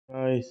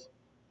guys,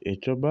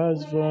 it's your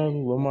best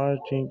friend Lamar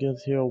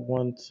Jenkins here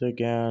once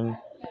again.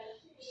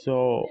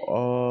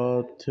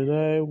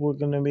 Today we're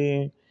gonna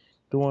be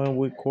doing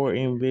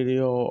recording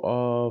video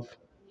of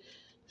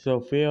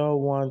Sophia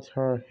wants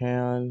her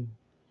hand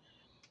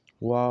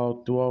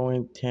while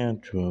throwing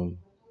tantrum.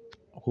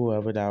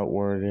 Whoever that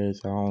word is,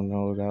 I don't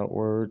know that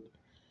word.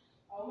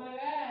 Oh my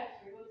gosh,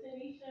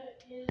 Tanisha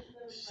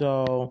is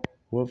the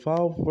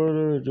Without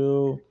further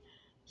ado,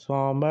 so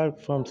I'm back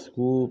from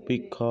school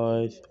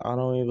because I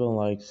don't even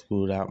like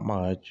school that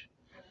much.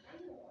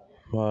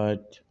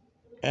 But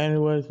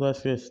anyways,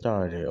 let's get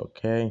started,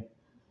 okay?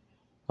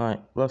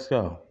 Alright, let's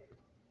go.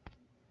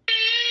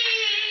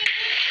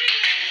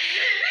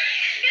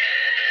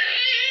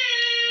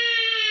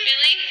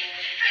 Really?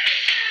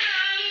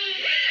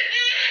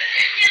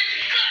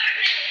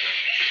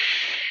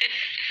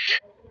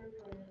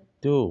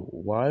 Dude,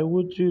 why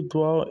would you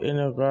throw in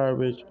the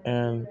garbage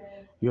in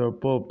your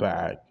book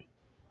bag?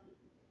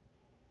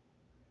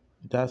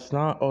 That's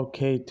not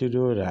okay to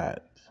do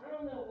that. I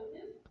don't know,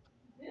 but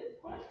this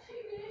question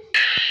is.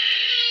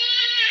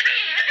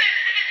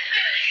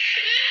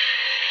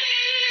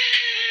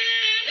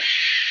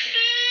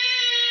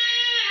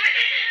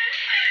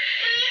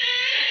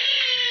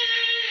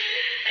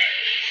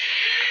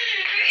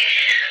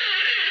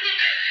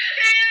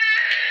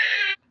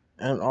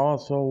 And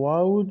also,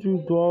 why would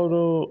you throw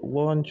the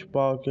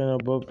lunchbox in a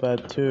book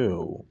bag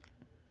too?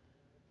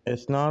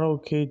 It's not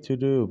okay to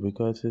do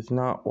because it's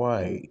not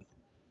white.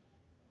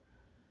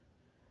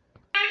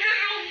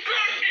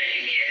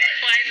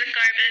 Why is it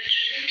garbage?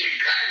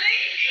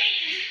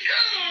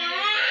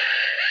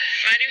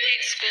 Why do you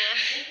hate school?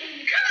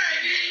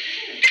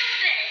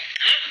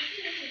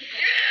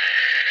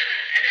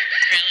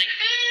 Really?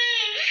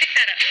 Pick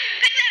that up. Pick that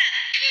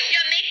up!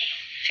 Yummy!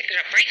 Pick it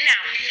up right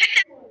now. Pick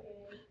that up!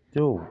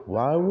 Dude,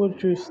 why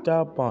would you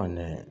stop on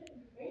it?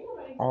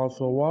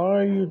 Also, why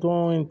are you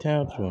throwing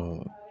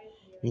tantrums?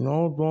 You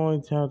know,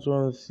 throwing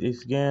tantrums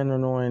is getting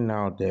annoying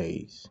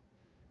nowadays.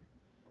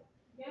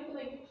 Pick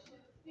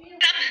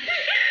it up!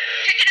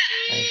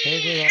 And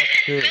pick it up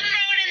too. Go throw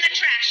it in the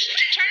trash.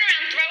 Turn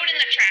around, throw it in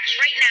the trash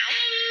right now.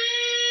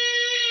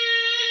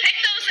 Pick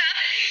those up.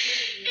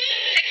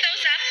 Pick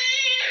those up.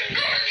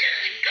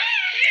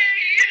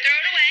 Throw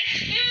it away.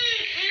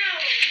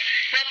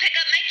 Well, pick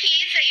up my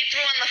keys that you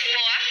threw on the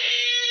floor.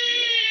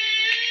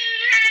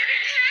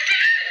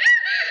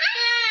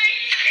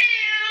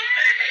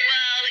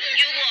 Well,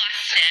 you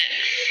lost it.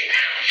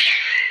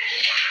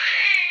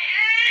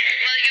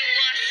 Well, you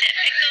lost it.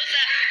 Pick those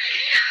up.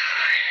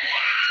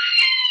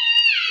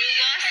 You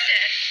lost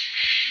it.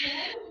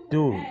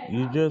 Dude,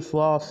 you just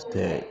lost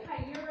it.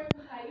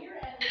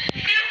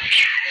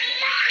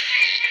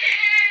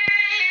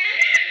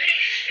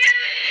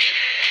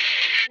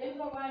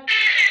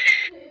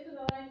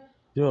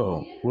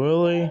 Yo,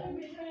 really?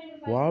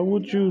 Why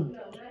would you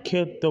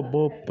kick the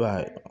book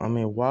bag?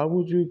 Why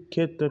would you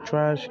kick the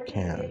trash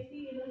can?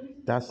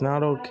 That's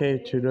not okay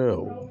to do. Really?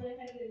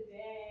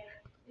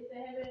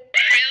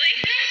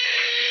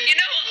 You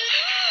know,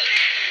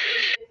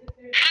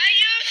 are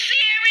you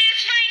serious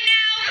right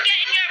now? Get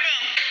in your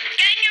room.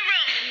 Get in your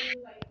room.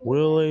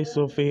 Really,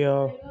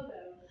 Sophia?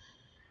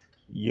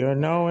 You're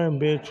now in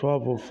big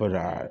trouble for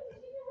that.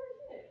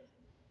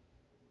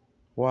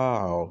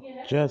 Wow,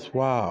 just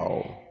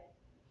wow.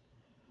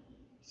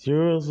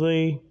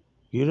 Seriously?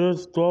 You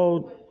just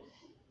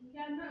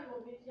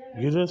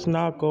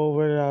knock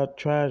over that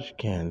trash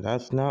can.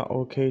 That's not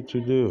okay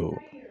to do.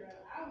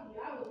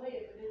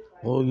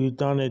 Well, you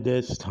done it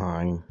this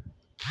time.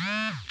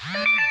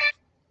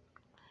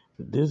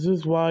 This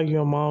is why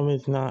your mom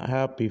is not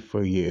happy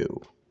for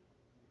you.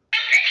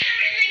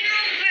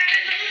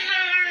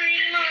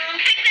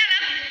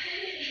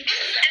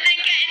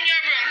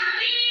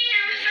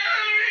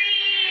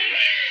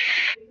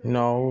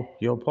 No,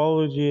 your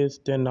apology is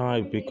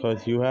denied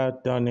because you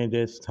have done it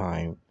this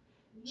time.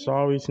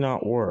 Sorry's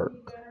not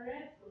work.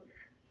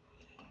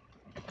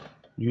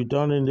 You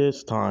done it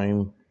this time. In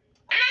your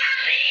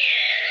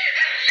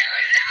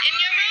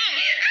room.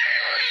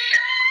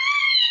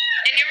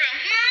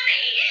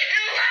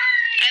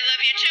 I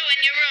love you too.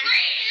 In your room.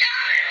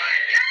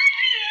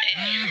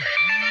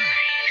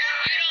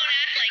 You don't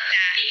act like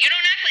that. You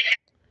don't act like that.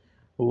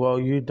 Well,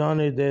 you done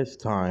it this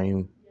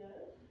time.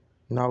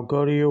 Now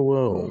go to your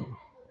room.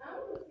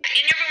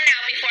 In your room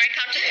now before I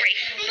count to 3.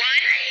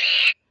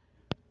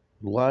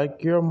 1.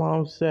 Like your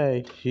mom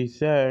said, she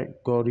said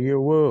go to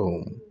your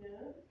room.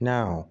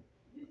 Now.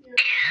 1.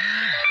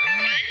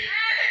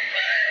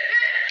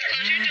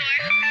 Close your door.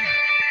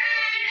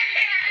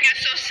 You're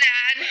so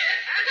sad.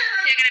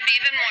 You're gonna be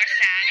even more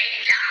sad.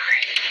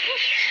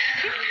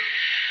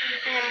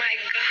 Oh my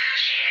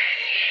gosh.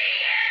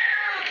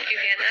 You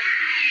hear this?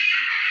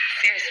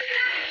 Seriously.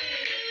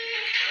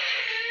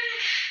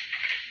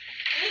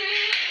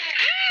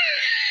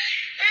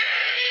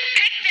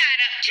 Pick that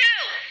up too.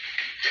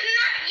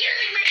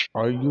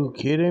 Are you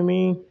kidding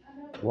me?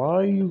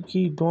 Why you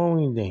keep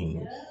throwing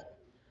things?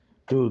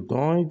 Dude,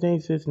 throwing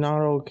things is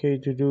not okay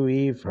to do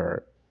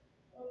either.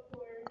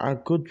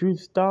 Could you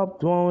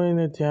stop throwing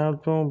a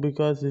tantrum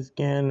because it's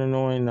getting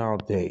annoying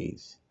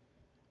nowadays?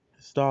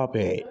 Stop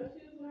it. You're not.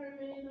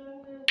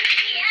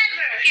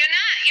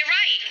 You're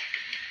right.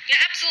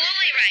 You're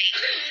absolutely right.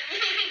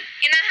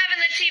 You're not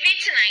having the TV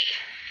tonight.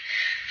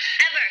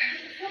 Ever.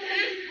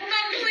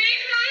 But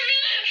please, Mommy.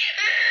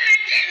 I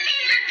didn't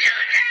mean to do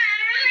that.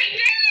 I really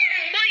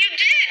didn't. Well, you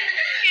did.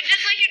 You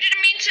just like you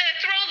didn't mean to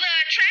throw the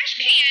trash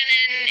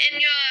can in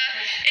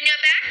your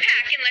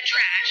backpack in the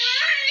trash.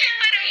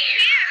 I don't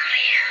care.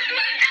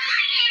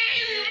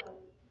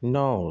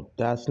 No,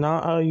 that's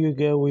not how you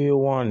get what you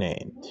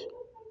wanted. Well,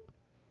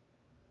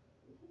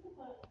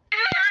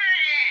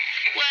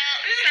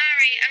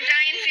 sorry. I'm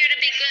dying for you to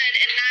be good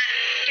and not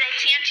throw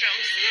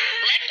tantrums.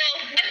 Let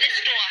go of this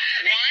door.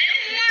 One.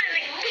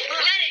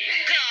 Let it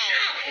go.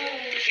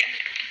 Yeah.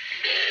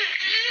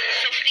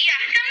 Sophia.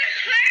 Don't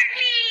hurt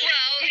me.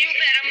 Well, you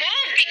better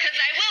move because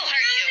I will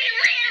hurt you.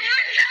 Wait, I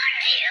want to talk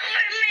to you for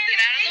a minute.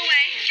 Get out of the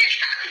way.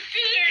 Just talk to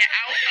you. Get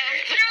out of the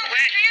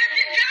way. I have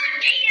to talk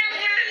to you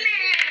for a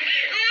minute.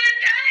 I want to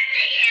talk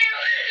to you.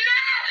 No,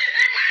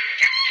 I want to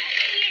talk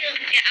to you.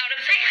 Get out of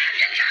the way. I have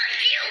to talk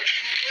to you.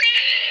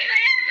 Please, I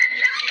have to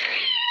talk to you.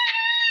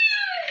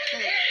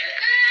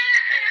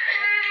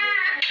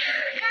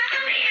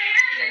 Mommy, I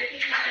have to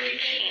talk to you.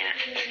 Can't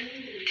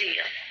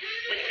deal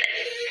with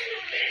this.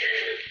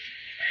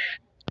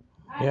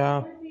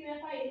 Yeah.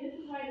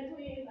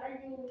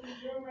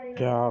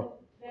 Yeah.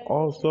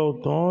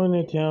 Also, throwing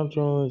a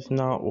tantrum is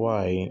not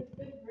right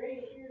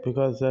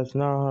because that's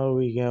not how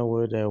we get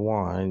what they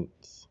want.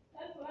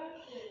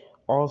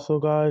 Also,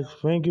 guys,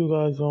 thank you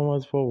guys so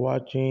much for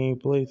watching.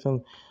 Please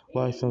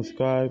like,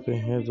 subscribe, and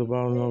hit the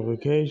bell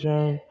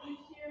notification.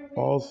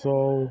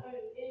 Also,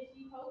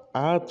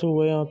 I had to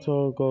wait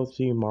until I go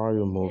see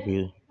Mario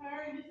movie,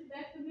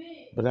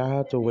 but I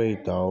had to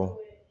wait though.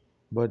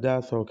 But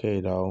that's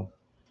okay though.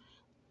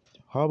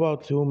 How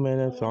about 2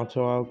 minutes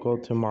until I go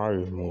to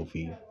Mario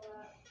movie?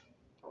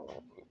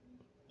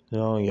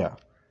 So yeah.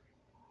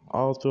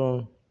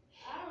 Also,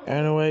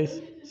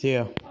 anyways, see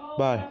ya.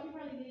 Bye.